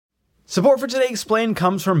Support for Today Explained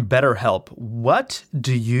comes from BetterHelp. What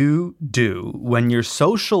do you do when your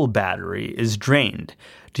social battery is drained?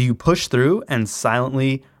 Do you push through and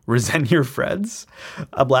silently resent your friends?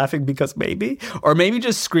 I'm laughing because maybe. Or maybe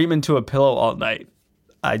just scream into a pillow all night.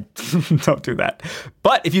 I don't do that.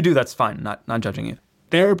 But if you do, that's fine. Not judging you.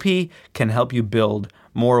 Therapy can help you build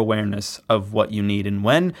more awareness of what you need. And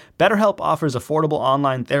when BetterHelp offers affordable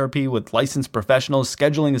online therapy with licensed professionals,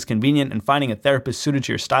 scheduling is convenient, and finding a therapist suited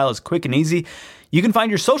to your style is quick and easy, you can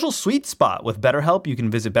find your social sweet spot with BetterHelp. You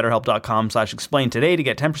can visit betterhelp.com/explain today to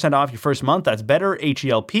get 10% off your first month. That's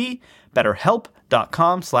BetterHelp,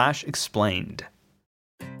 betterhelp.com/explained.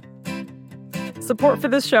 Support for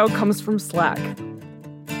this show comes from Slack.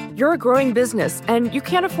 You're a growing business, and you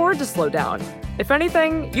can't afford to slow down. If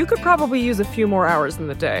anything, you could probably use a few more hours in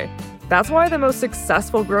the day. That's why the most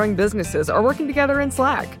successful growing businesses are working together in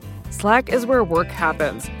Slack. Slack is where work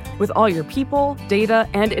happens, with all your people, data,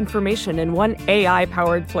 and information in one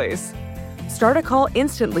AI-powered place. Start a call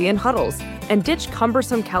instantly in huddles and ditch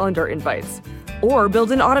cumbersome calendar invites. Or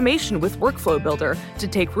build an automation with Workflow Builder to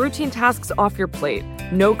take routine tasks off your plate.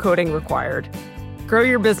 No coding required. Grow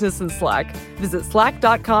your business in Slack. Visit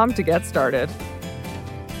slack.com to get started.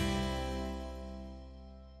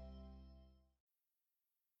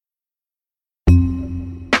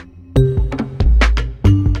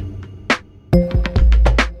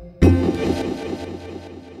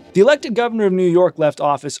 The elected governor of New York left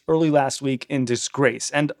office early last week in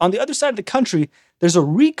disgrace. And on the other side of the country, there's a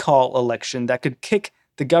recall election that could kick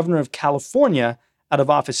the governor of California out of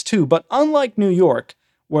office too. But unlike New York,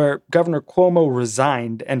 where Governor Cuomo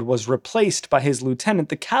resigned and was replaced by his lieutenant,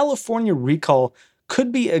 the California recall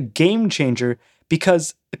could be a game changer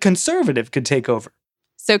because a conservative could take over.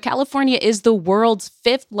 So California is the world's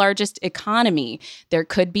fifth largest economy. There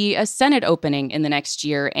could be a Senate opening in the next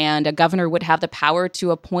year, and a governor would have the power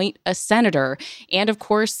to appoint a senator. And of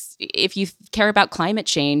course, if you care about climate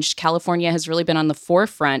change, California has really been on the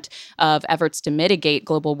forefront of efforts to mitigate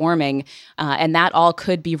global warming, and that all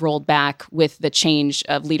could be rolled back with the change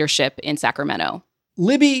of leadership in Sacramento.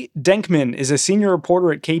 Libby Denkmann is a senior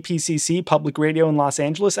reporter at KPCC Public Radio in Los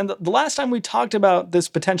Angeles, and the last time we talked about this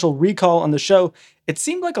potential recall on the show, it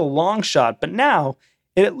seemed like a long shot, but now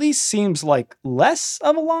it at least seems like less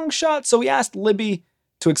of a long shot, so we asked Libby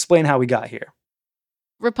to explain how we got here.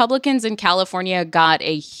 Republicans in California got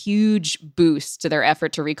a huge boost to their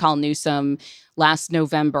effort to recall Newsom last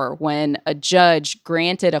November when a judge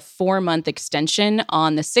granted a 4-month extension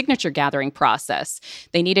on the signature gathering process.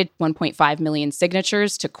 They needed 1.5 million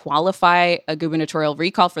signatures to qualify a gubernatorial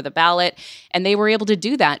recall for the ballot, and they were able to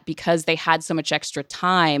do that because they had so much extra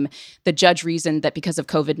time. The judge reasoned that because of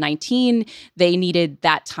COVID-19, they needed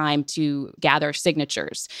that time to gather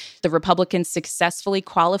signatures. The Republicans successfully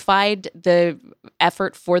qualified the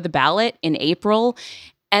effort for the ballot in April,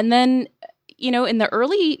 and then in the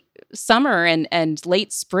early summer and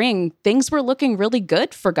late spring, things were looking really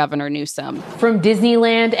good for Governor Newsom. From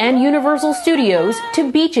Disneyland and Universal Studios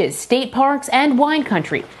to beaches, state parks, and wine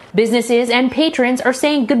country, businesses and patrons are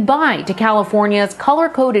saying goodbye to California's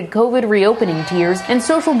color-coded COVID reopening tiers and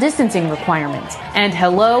social distancing requirements, and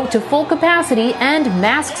hello to full capacity and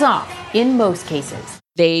masks off in most cases.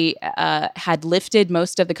 They had lifted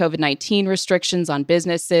most of the COVID-19 restrictions on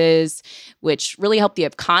businesses, which really helped the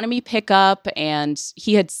economy pick up. And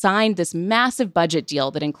he had signed this massive budget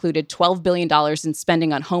deal that included $12 billion in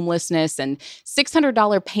spending on homelessness and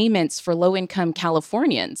 $600 payments for low-income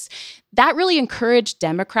Californians. That really encouraged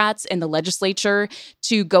Democrats in the legislature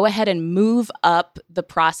to go ahead and move up the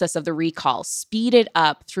process of the recall, speed it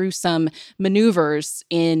up through some maneuvers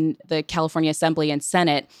in the California Assembly and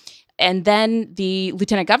Senate. And then the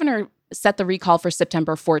lieutenant governor set the recall for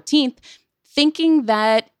September 14th, thinking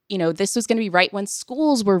that, this was going to be right when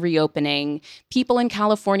schools were reopening. People in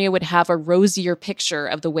California would have a rosier picture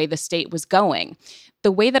of the way the state was going.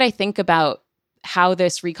 The way that I think about how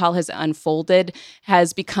this recall has unfolded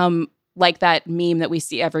has become like that meme that we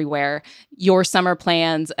see everywhere, your summer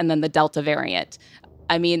plans and then the Delta variant.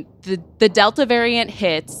 I mean, the Delta variant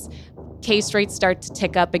hits. Case rates start to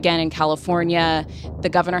tick up again in California. The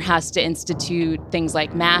governor has to institute things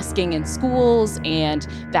like masking in schools and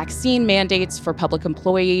vaccine mandates for public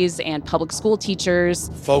employees and public school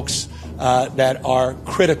teachers. Folks that are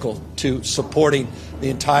critical to supporting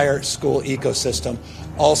the entire school ecosystem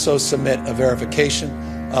also submit a verification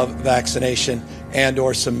of vaccination and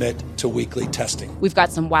or submit to weekly testing. We've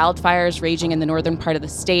got some wildfires raging in the northern part of the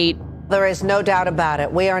state. There is no doubt about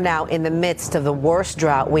it. We are now in the midst of the worst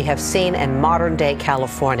drought we have seen in modern-day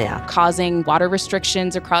California, causing water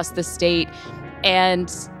restrictions across the state.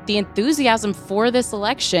 And the enthusiasm for this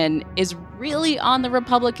election is really on the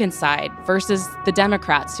Republican side versus the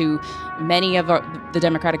Democrats, who many of the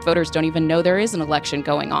Democratic voters don't even know there is an election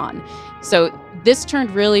going on. So this turned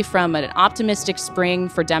really from an optimistic spring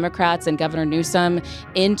for Democrats and Governor Newsom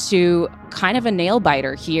into kind of a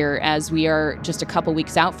nail-biter here as we are just a couple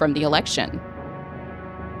weeks out from the election.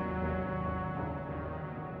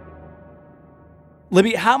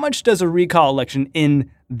 Libby, how much does a recall election in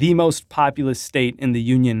the most populous state in the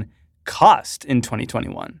union cost in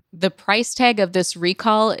 2021? The price tag of this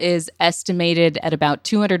recall is estimated at about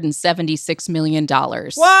 $276 million.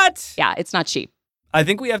 What? Yeah, it's not cheap. I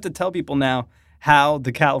think we have to tell people now how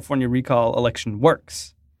the California recall election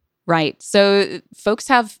works. Right. So folks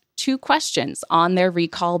have two questions on their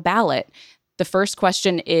recall ballot. The first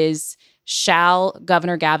question is, shall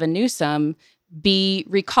Governor Gavin Newsom be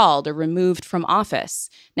recalled or removed from office?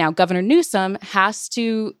 Now, Governor Newsom has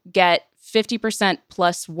to get 50%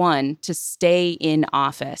 plus one to stay in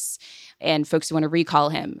office. And folks who want to recall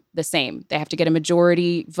him, the same. They have to get a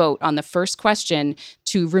majority vote on the first question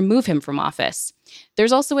to remove him from office.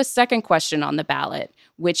 There's also a second question on the ballot,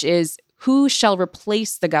 which is, who shall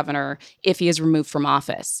replace the governor if he is removed from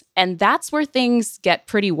office? And that's where things get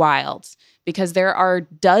pretty wild, because there are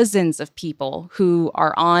dozens of people who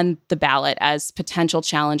are on the ballot as potential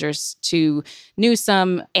challengers to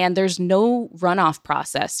Newsom, and there's no runoff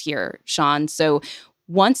process here, Sean. So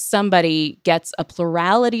once somebody gets a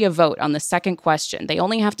plurality of vote on the second question, they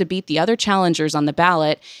only have to beat the other challengers on the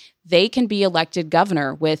ballot, they can be elected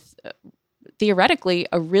governor with theoretically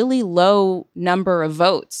a really low number of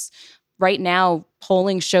votes. Right now,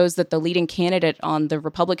 polling shows that the leading candidate on the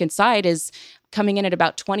Republican side is coming in at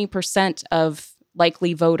about 20% of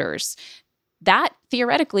likely voters. That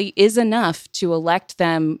theoretically is enough to elect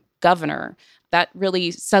them governor. That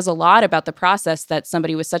really says a lot about the process that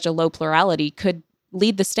somebody with such a low plurality could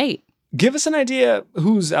lead the state. Give us an idea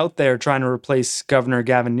who's out there trying to replace Governor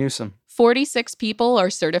Gavin Newsom. 46 people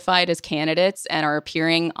are certified as candidates and are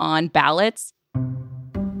appearing on ballots.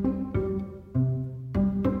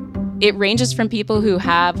 It ranges from people who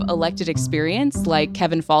have elected experience, like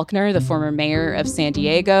Kevin Faulconer, the former mayor of San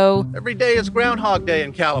Diego. Every day is Groundhog Day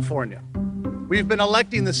in California. We've been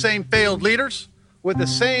electing the same failed leaders with the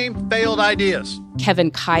same failed ideas. Kevin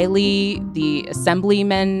Kiley, the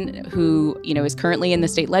assemblyman who, is currently in the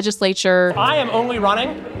state legislature. I am only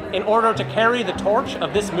running in order to carry the torch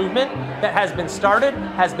of this movement that has been started,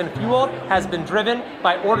 has been fueled, has been driven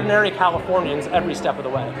by ordinary Californians every step of the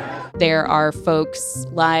way. There are folks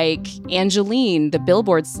like Angeline, the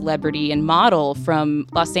Billboard celebrity and model from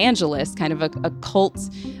Los Angeles, kind of a cult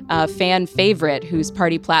fan favorite whose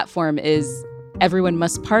party platform is Everyone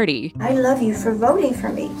Must Party. I love you for voting for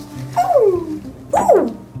me. Ooh,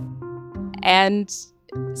 ooh. And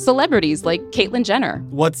celebrities like Caitlyn Jenner.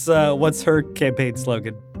 What's her campaign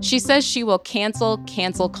slogan? She says she will cancel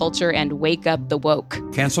culture and wake up the woke.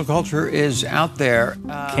 Cancel culture is out there.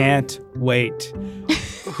 Can't wait.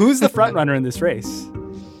 Who's the front runner in this race?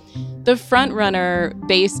 The front runner,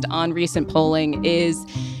 based on recent polling, is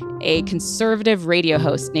a conservative radio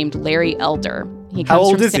host named Larry Elder. How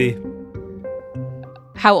old is he?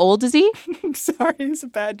 How old is he? I'm sorry, it's a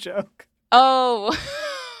bad joke. Oh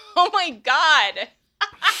my God.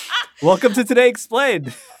 Welcome to Today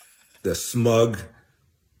Explained. The smug,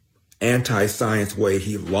 anti-science way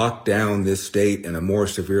he locked down this state in a more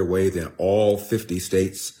severe way than all 50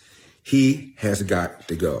 states. He has got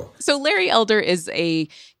to go. So Larry Elder is a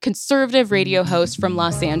conservative radio host from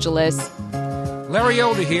Los Angeles. Larry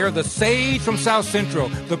Elder here, the sage from South Central,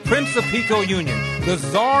 the prince of Pico Union, the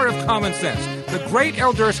czar of common sense, the great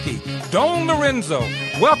Eldersky, Don Lorenzo.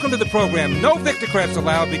 Welcome to the program. No Victocrats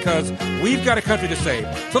allowed because we've got a country to save.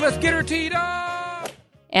 So let's get her teed up.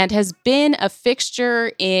 And has been a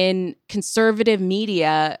fixture in conservative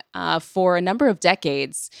media for a number of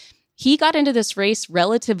decades. He got into this race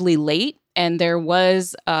relatively late, and there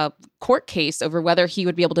was a court case over whether he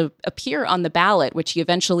would be able to appear on the ballot, which he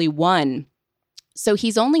eventually won. So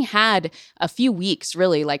he's only had a few weeks,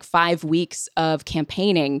 really, like 5 weeks of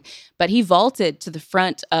campaigning, but he vaulted to the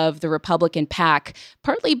front of the Republican pack,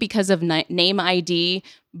 partly because of name ID.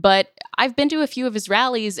 But I've been to a few of his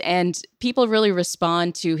rallies, and people really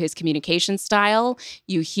respond to his communication style.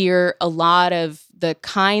 You hear a lot of the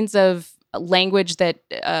kinds of language that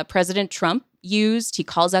President Trump used. He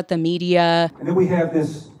calls out the media. And then we have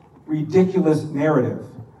this ridiculous narrative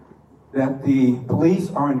that the police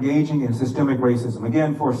are engaging in systemic racism.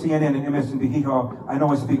 Again, for CNN and MSNBC, I know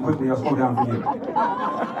I speak quickly, I'll slow down for you.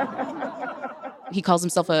 he calls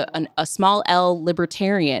himself a small L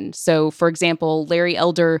libertarian. So, for example, Larry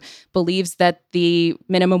Elder believes that the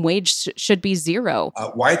minimum wage should be zero.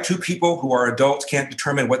 Why two people who are adults can't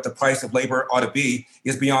determine what the price of labor ought to be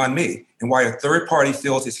is beyond me. And why a third party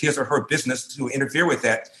feels it's his or her business to interfere with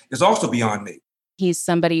that is also beyond me. He's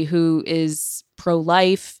somebody who is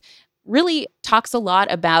pro-life, really talks a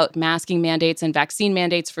lot about masking mandates and vaccine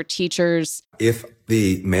mandates for teachers. If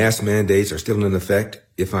the mask mandates are still in effect,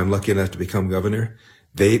 if I'm lucky enough to become governor,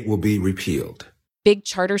 they will be repealed. Big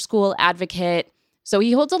charter school advocate. So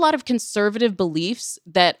he holds a lot of conservative beliefs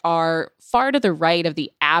that are far to the right of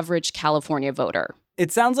the average California voter.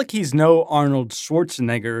 It sounds like he's no Arnold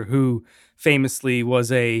Schwarzenegger, who famously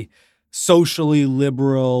was a socially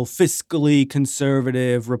liberal, fiscally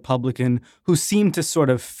conservative Republican who seemed to sort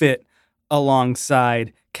of fit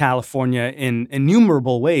alongside California in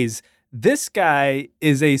innumerable ways. This guy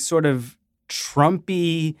is a sort of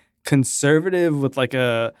Trumpy conservative with like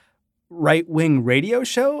a right-wing radio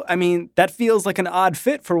show. I mean, that feels like an odd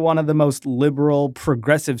fit for one of the most liberal,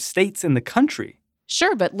 progressive states in the country.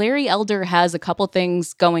 Sure, but Larry Elder has a couple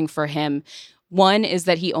things going for him. One is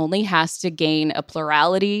that he only has to gain a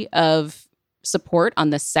plurality of support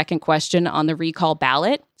on the second question on the recall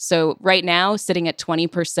ballot. So right now, sitting at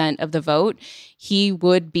 20% of the vote, he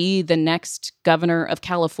would be the next governor of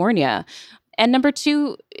California. And number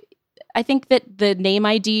two, I think that the name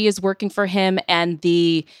ID is working for him, and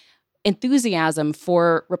the enthusiasm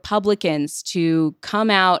for Republicans to come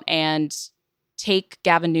out and take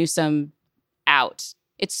Gavin Newsom out.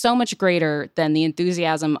 It's so much greater than the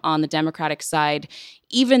enthusiasm on the Democratic side,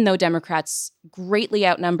 even though Democrats greatly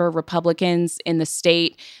outnumber Republicans in the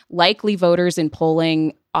state. Likely voters in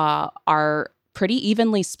polling are pretty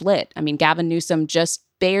evenly split. I mean, Gavin Newsom just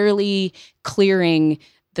barely clearing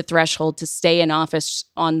the threshold to stay in office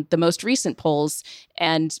on the most recent polls,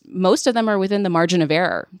 and most of them are within the margin of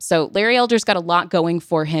error. So Larry Elder's got a lot going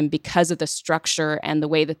for him because of the structure and the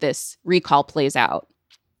way that this recall plays out.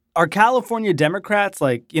 Are California Democrats,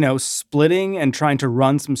 splitting and trying to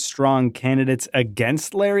run some strong candidates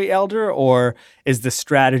against Larry Elder, or is the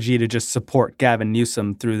strategy to just support Gavin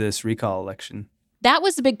Newsom through this recall election? That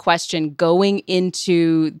was the big question going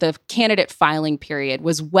into the candidate filing period,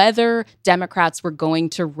 was whether Democrats were going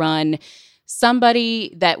to run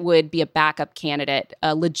somebody that would be a backup candidate,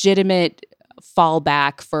 a legitimate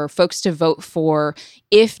fallback for folks to vote for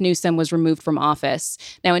if Newsom was removed from office.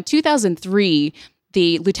 Now, in 2003,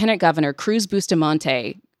 the lieutenant governor, Cruz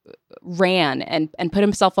Bustamante, ran and put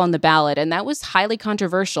himself on the ballot, and that was highly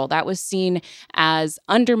controversial. That was seen as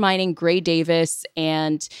undermining Gray Davis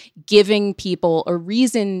and giving people a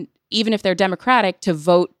reason, even if they're Democratic, to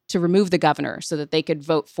vote to remove the governor so that they could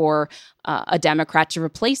vote for a Democrat to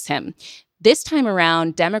replace him. This time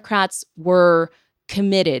around, Democrats were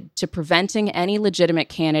committed to preventing any legitimate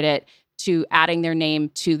candidate to adding their name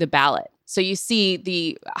to the ballot. So you see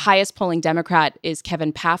the highest polling Democrat is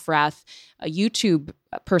Kevin Paffrath, a YouTube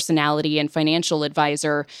personality and financial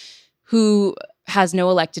advisor who has no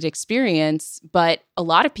elected experience, but a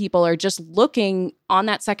lot of people are just looking on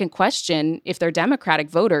that second question, if they're Democratic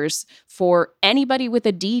voters, for anybody with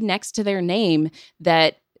a D next to their name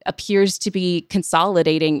that appears to be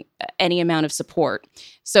consolidating any amount of support.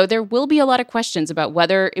 So there will be a lot of questions about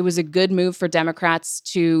whether it was a good move for Democrats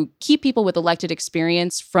to keep people with elected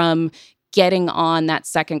experience from getting on that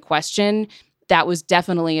second question. That was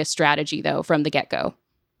definitely a strategy, though, from the get-go.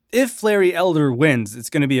 If Larry Elder wins, it's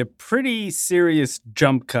going to be a pretty serious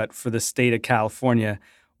jump cut for the state of California.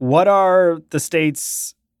 What are the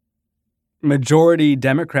state's majority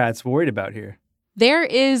Democrats worried about here? There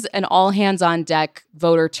is an all-hands-on-deck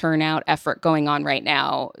voter turnout effort going on right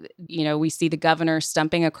now. You know, we see the governor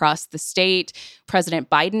stumping across the state. President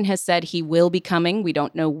Biden has said he will be coming. We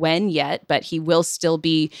don't know when yet, but he will still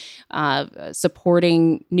be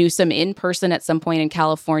supporting Newsom in person at some point in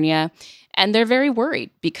California. And they're very worried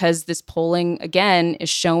because this polling, again, is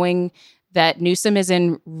showing that Newsom is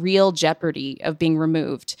in real jeopardy of being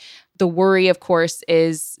removed. The worry, of course,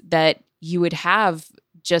 is that you would have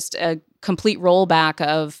just a complete rollback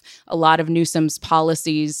of a lot of Newsom's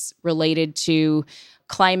policies related to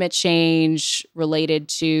climate change, related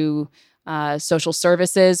to social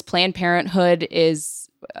services. Planned Parenthood is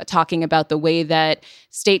talking about the way that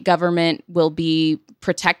state government will be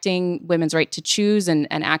protecting women's right to choose and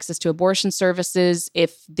access to abortion services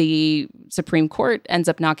if the Supreme Court ends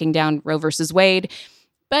up knocking down Roe versus Wade.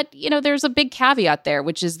 But, you know, there's a big caveat there,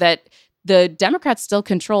 which is that the Democrats still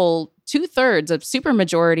control 2/3 of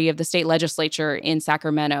supermajority of the state legislature in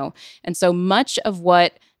Sacramento. And so much of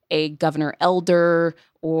what a governor elder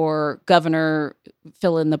or governor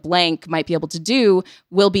fill in the blank might be able to do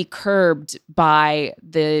will be curbed by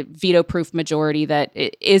the veto-proof majority that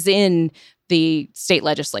is in the state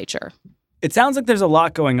legislature. It sounds like there's a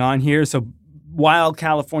lot going on here. So while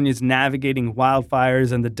California is navigating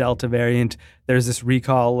wildfires and the Delta variant, there's this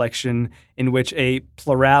recall election in which a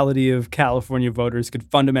plurality of California voters could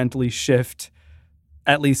fundamentally shift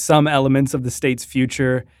at least some elements of the state's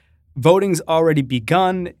future. Voting's already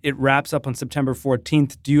begun. It wraps up on September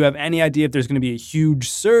 14th. Do you have any idea if there's going to be a huge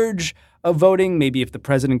surge of voting? Maybe if the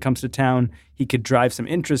president comes to town, he could drive some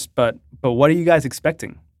interest. But what are you guys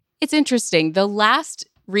expecting? It's interesting. The last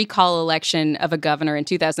recall election of a governor in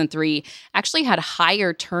 2003 actually had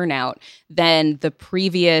higher turnout than the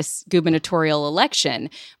previous gubernatorial election.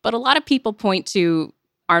 But a lot of people point to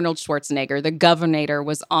Arnold Schwarzenegger. The governor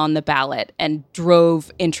was on the ballot and drove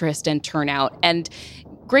interest and turnout. And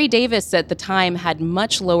Gray Davis at the time had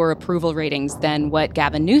much lower approval ratings than what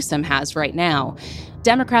Gavin Newsom has right now.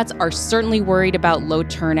 Democrats are certainly worried about low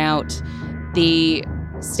turnout. The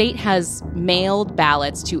state has mailed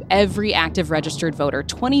ballots to every active registered voter,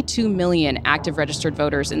 22 million active registered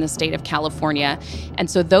voters in the state of California. And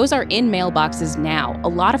so those are in mailboxes now. A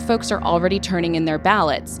lot of folks are already turning in their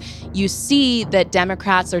ballots. You see that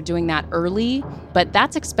Democrats are doing that early, but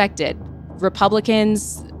that's expected.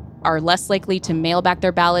 Republicans are less likely to mail back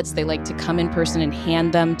their ballots. They like to come in person and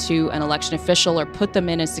hand them to an election official or put them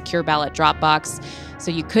in a secure ballot drop box.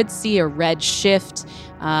 So you could see a red shift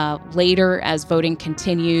later as voting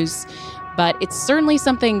continues. But it's certainly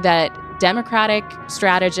something that Democratic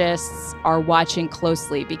strategists are watching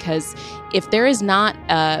closely, because if there is not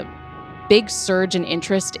a big surge in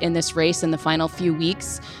interest in this race in the final few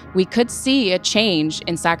weeks, we could see a change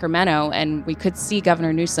in Sacramento and we could see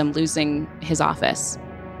Governor Newsom losing his office.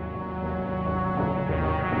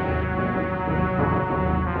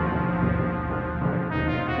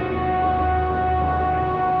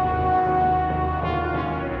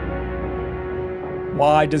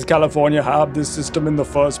 Why does California have this system in the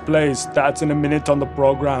first place? That's in a minute on the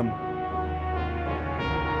program.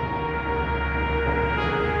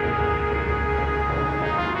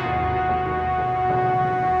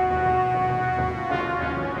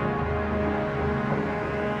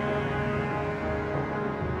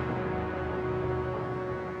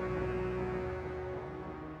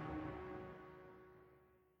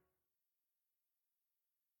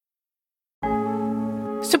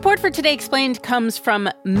 Support for Today Explained comes from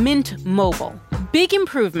Mint Mobile. Big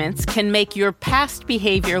improvements can make your past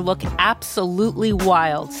behavior look absolutely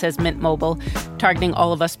wild, says Mint Mobile, targeting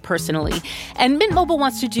all of us personally. And Mint Mobile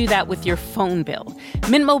wants to do that with your phone bill.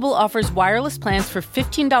 Mint Mobile offers wireless plans for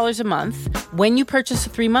 $15 a month when you purchase a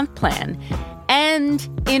 3-month plan. And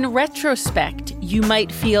in retrospect, you might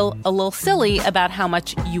feel a little silly about how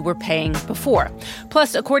much you were paying before.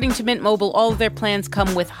 Plus, according to Mint Mobile, all of their plans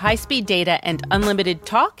come with high-speed data and unlimited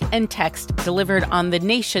talk and text delivered on the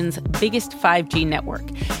nation's biggest 5G network.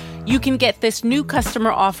 You can get this new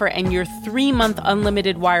customer offer and your 3-month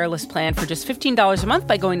unlimited wireless plan for just $15 a month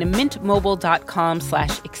by going to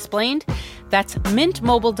mintmobile.com/explained. That's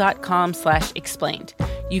mintmobile.com/explained.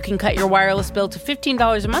 You can cut your wireless bill to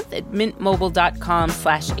 $15 a month at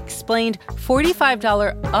mintmobile.com/explained.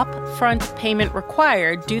 $45 upfront payment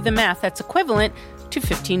required. Do the math. That's equivalent to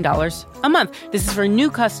 $15 a month. This is for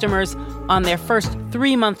new customers on their first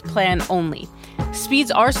 3-month plan only.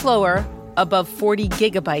 Speeds are slower, above 40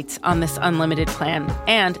 gigabytes on this unlimited plan,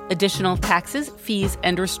 and additional taxes, fees,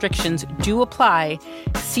 and restrictions do apply.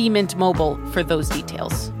 See Mint Mobile for those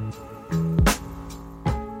details.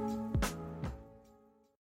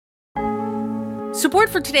 Support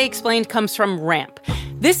for Today Explained comes from Ramp.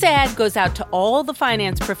 This ad goes out to all the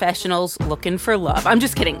finance professionals looking for love. I'm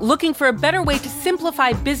just kidding. Looking for a better way to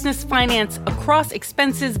simplify business finance across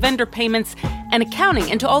expenses, vendor payments, and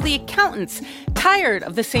accounting. And to all the accountants tired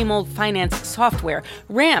of the same old finance software,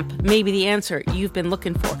 Ramp may be the answer you've been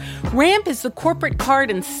looking for. Ramp is the corporate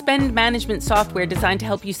card and spend management software designed to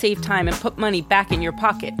help you save time and put money back in your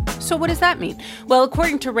pocket. So what does that mean? Well,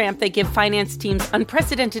 according to Ramp, they give finance teams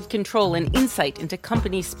unprecedented control and insight into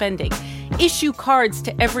company spending, issue cards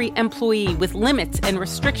to every employee with limits and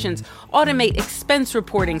restrictions, automate expense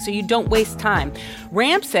reporting so you don't waste time.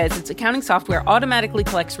 Ramp says its accounting software automatically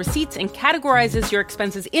collects receipts and categorizes your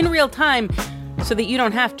expenses in real time so that you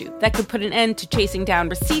don't have to. That could put an end to chasing down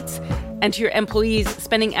receipts and to your employees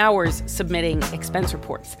spending hours submitting expense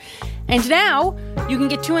reports. And now you can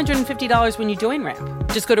get $250 when you join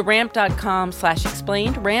Ramp. Just go to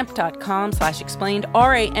ramp.com/explained, ramp.com/explained,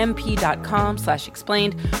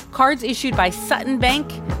 ramp.com/explained. Cards issued by Sutton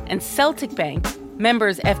Bank and Celtic Bank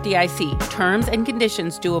Members FDIC. Terms and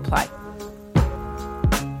conditions do apply.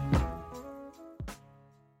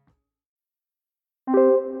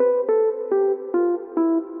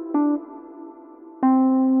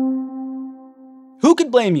 Who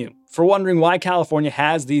could blame you for wondering why California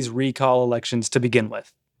has these recall elections to begin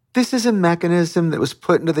with? This is a mechanism that was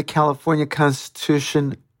put into the California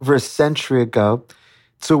Constitution over a century ago.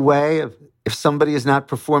 It's a way of, if somebody is not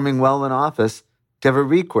performing well in office, to have a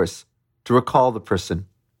recourse to recall the person.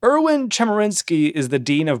 Erwin Chemerinsky is the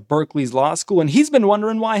dean of Berkeley's law school, and he's been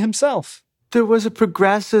wondering why himself. There was a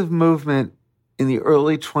progressive movement in the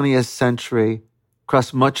early 20th century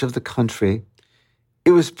across much of the country.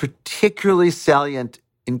 It was particularly salient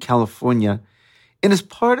in California. And as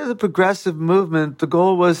part of the progressive movement, the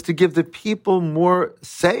goal was to give the people more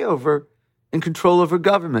say over and control over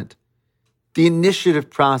government. The initiative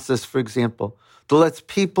process, for example, that lets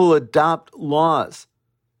people adopt laws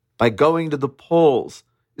by going to the polls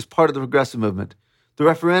is part of the progressive movement. The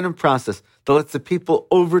referendum process that lets the people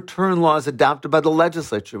overturn laws adopted by the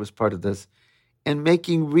legislature was part of this. And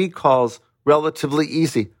making recalls relatively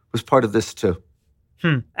easy was part of this too.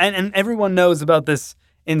 And everyone knows about this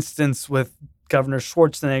instance with Governor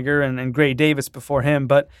Schwarzenegger and Gray Davis before him,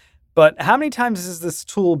 but how many times has this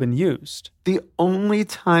tool been used? The only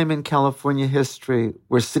time in California history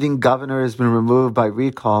where sitting governor has been removed by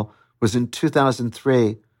recall was in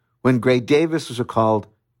 2003 when Gray Davis was recalled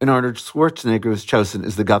and Arnold Schwarzenegger was chosen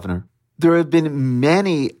as the governor. There have been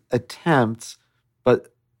many attempts,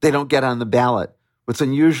 but they don't get on the ballot. What's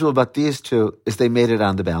unusual about these two is they made it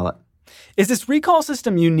on the ballot. Is this recall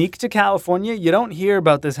system unique to California? You don't hear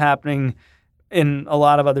about this happening in a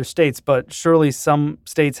lot of other states, but surely some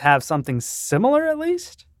states have something similar at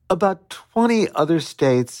least? About 20 other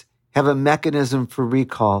states have a mechanism for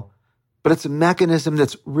recall, but it's a mechanism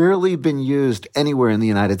that's rarely been used anywhere in the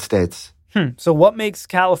United States. So what makes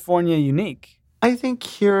California unique? I think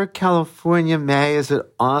here California may, as it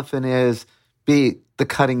often is, be the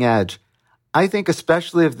cutting edge. I think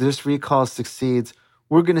especially if this recall succeeds,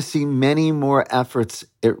 we're going to see many more efforts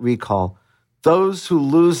at recall. Those who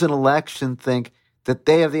lose an election think that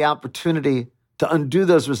they have the opportunity to undo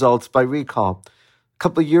those results by recall. A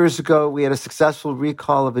couple of years ago, we had a successful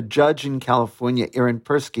recall of a judge in California, Aaron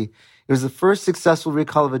Persky. It was the first successful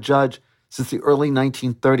recall of a judge since the early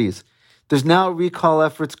 1930s. There's now recall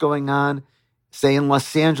efforts going on, say, in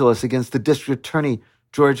Los Angeles against the district attorney,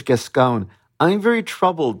 George Gascon. I'm very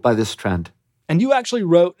troubled by this trend. And you actually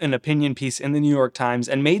wrote an opinion piece in the New York Times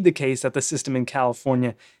and made the case that the system in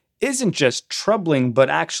California isn't just troubling, but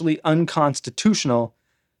actually unconstitutional.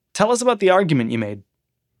 Tell us about the argument you made.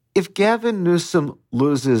 If Gavin Newsom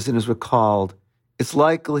loses and is recalled, it's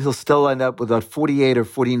likely he'll still end up with about 48 or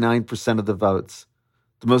 49% of the votes.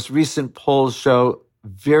 The most recent polls show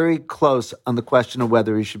very close on the question of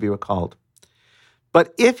whether he should be recalled.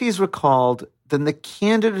 But if he's recalled, then the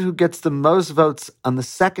candidate who gets the most votes on the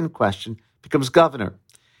second question becomes governor.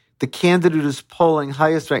 The candidate who's polling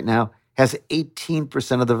highest right now has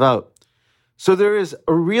 18% of the vote. So there is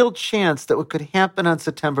a real chance that what could happen on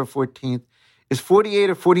September 14th is 48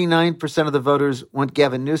 or 49% of the voters want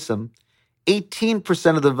Gavin Newsom,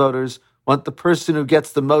 18% of the voters want the person who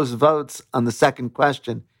gets the most votes on the second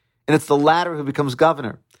question, and it's the latter who becomes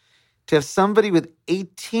governor. To have somebody with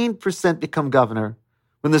 18% become governor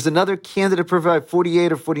when there's another candidate provide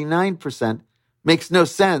 48 or 49% makes no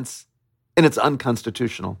sense, and it's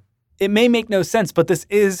unconstitutional. It may make no sense, but this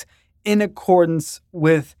is in accordance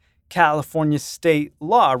with California state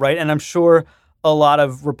law, right? And I'm sure a lot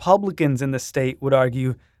of Republicans in the state would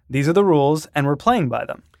argue these are the rules and we're playing by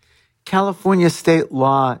them. California state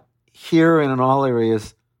law here and in all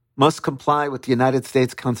areas must comply with the United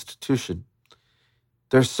States Constitution.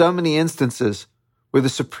 There are so many instances where the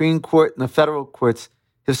Supreme Court and the federal courts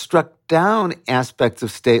have struck down aspects of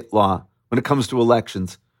state law when it comes to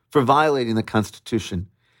elections for violating the Constitution.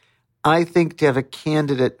 I think to have a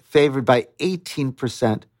candidate favored by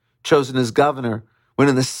 18% chosen as governor when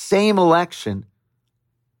in the same election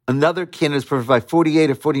another candidate is favored by 48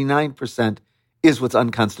 or 49% is what's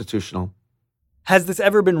unconstitutional. Has this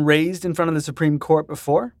ever been raised in front of the Supreme Court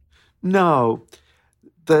before? No.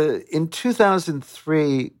 In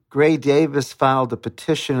 2003, Gray Davis filed a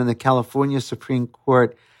petition in the California Supreme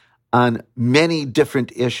Court on many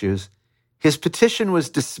different issues. His petition was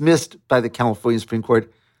dismissed by the California Supreme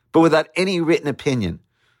Court, but without any written opinion.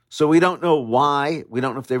 So we don't know why. We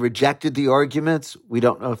don't know if they rejected the arguments. We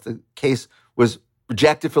don't know if the case was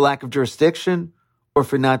rejected for lack of jurisdiction or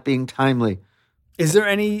for not being timely. Is there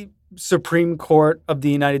any Supreme Court of the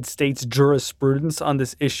United States jurisprudence on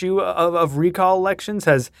this issue of recall elections?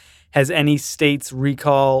 Has Has any state's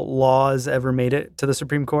recall laws ever made it to the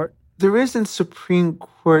Supreme Court? There isn't Supreme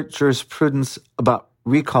Court jurisprudence about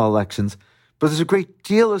recall elections, but there's a great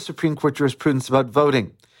deal of Supreme Court jurisprudence about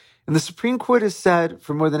voting. And the Supreme Court has said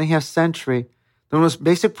for more than a half century, the most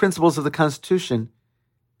basic principles of the Constitution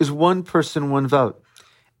is one person, one vote.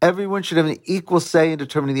 Everyone should have an equal say in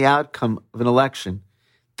determining the outcome of an election.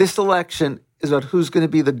 This election is about who's going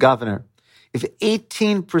to be the governor. If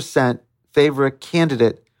 18% favor a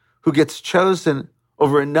candidate who gets chosen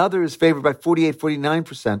over another is favored by 48,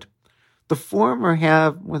 49%, the former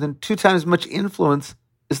have more than 2 times as much influence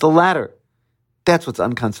as the latter. That's what's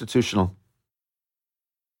unconstitutional.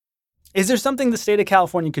 Is there something the state of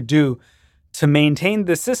California could do to maintain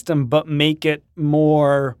the system but make it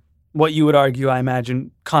more, what you would argue, I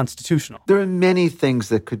imagine, constitutional? There are many things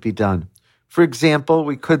that could be done. For example,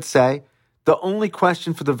 we could say the only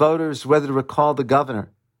question for the voters is whether to recall the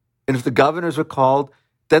governor. And if the governor is recalled,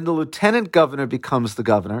 then the lieutenant governor becomes the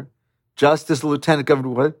governor, just as the lieutenant governor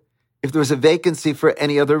would if there was a vacancy for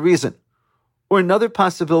any other reason. Or another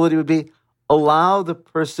possibility would be allow the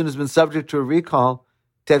person who's been subject to a recall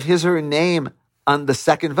to have his or her name on the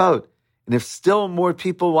second vote. And if still more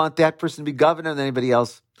people want that person to be governor than anybody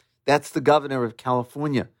else, that's the governor of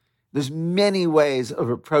California. There's many ways of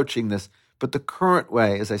approaching this, but the current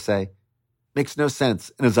way, as I say, makes no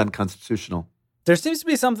sense and is unconstitutional. There seems to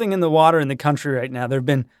be something in the water in the country right now. There have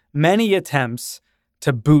been many attempts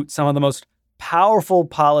to boot some of the most powerful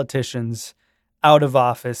politicians out of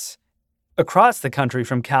office across the country,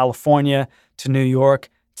 from California to New York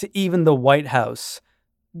to even the White House.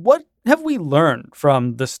 What have we learned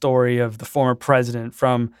from the story of the former president,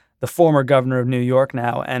 from the former governor of New York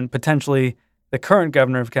now, and potentially the current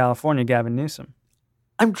governor of California, Gavin Newsom?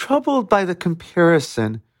 I'm troubled by the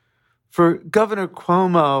comparison. For Governor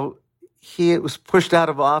Cuomo, he was pushed out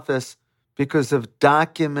of office because of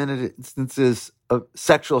documented instances of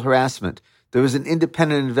sexual harassment. There was an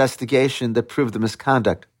independent investigation that proved the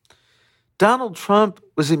misconduct. Donald Trump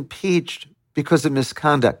was impeached because of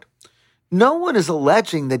misconduct. No one is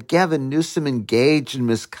alleging that Gavin Newsom engaged in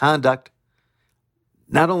misconduct,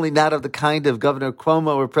 not only not of the kind of Governor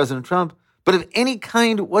Cuomo or President Trump, but of any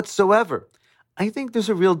kind whatsoever. I think there's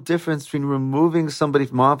a real difference between removing somebody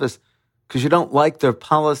from office because you don't like their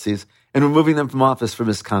policies and removing them from office for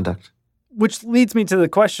misconduct. Which leads me to the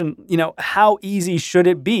question, how easy should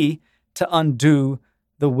it be to undo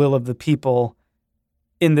the will of the people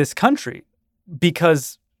in this country?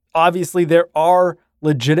 Because obviously there are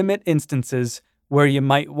legitimate instances where you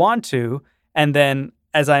might want to, and then,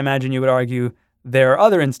 as I imagine you would argue, there are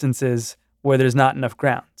other instances where there's not enough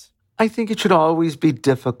grounds. I think it should always be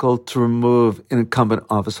difficult to remove an incumbent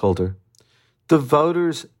office holder. The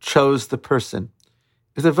voters chose the person.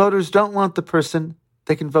 If the voters don't want the person,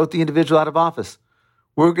 they can vote the individual out of office.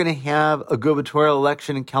 We're going to have a gubernatorial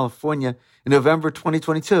election in California in November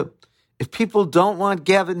 2022. If people don't want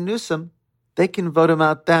Gavin Newsom, they can vote him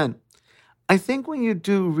out then. I think when you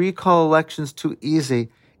do recall elections too easy,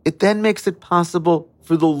 it then makes it possible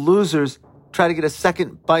for the losers to try to get a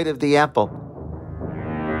second bite of the apple.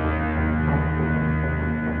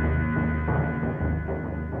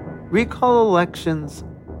 Recall elections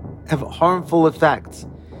have harmful effects.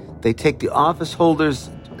 They take the office holders'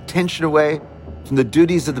 attention away from the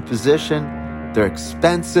duties of the position. They're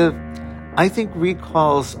expensive. I think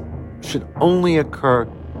recalls should only occur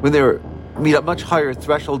when they meet a much higher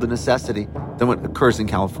threshold of necessity than what occurs in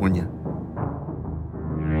California.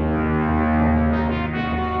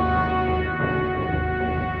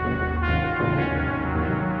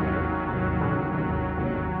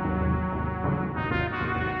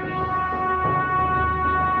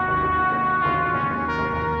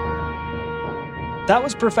 That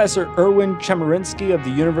was Professor Erwin Chemerinsky of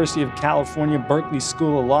the University of California, Berkeley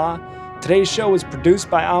School of Law. Today's show was produced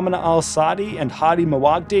by Amina Al-Sadi and Hady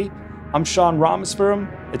Mawajdeh. I'm Sean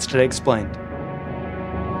Rameswaram. It's Today Explained.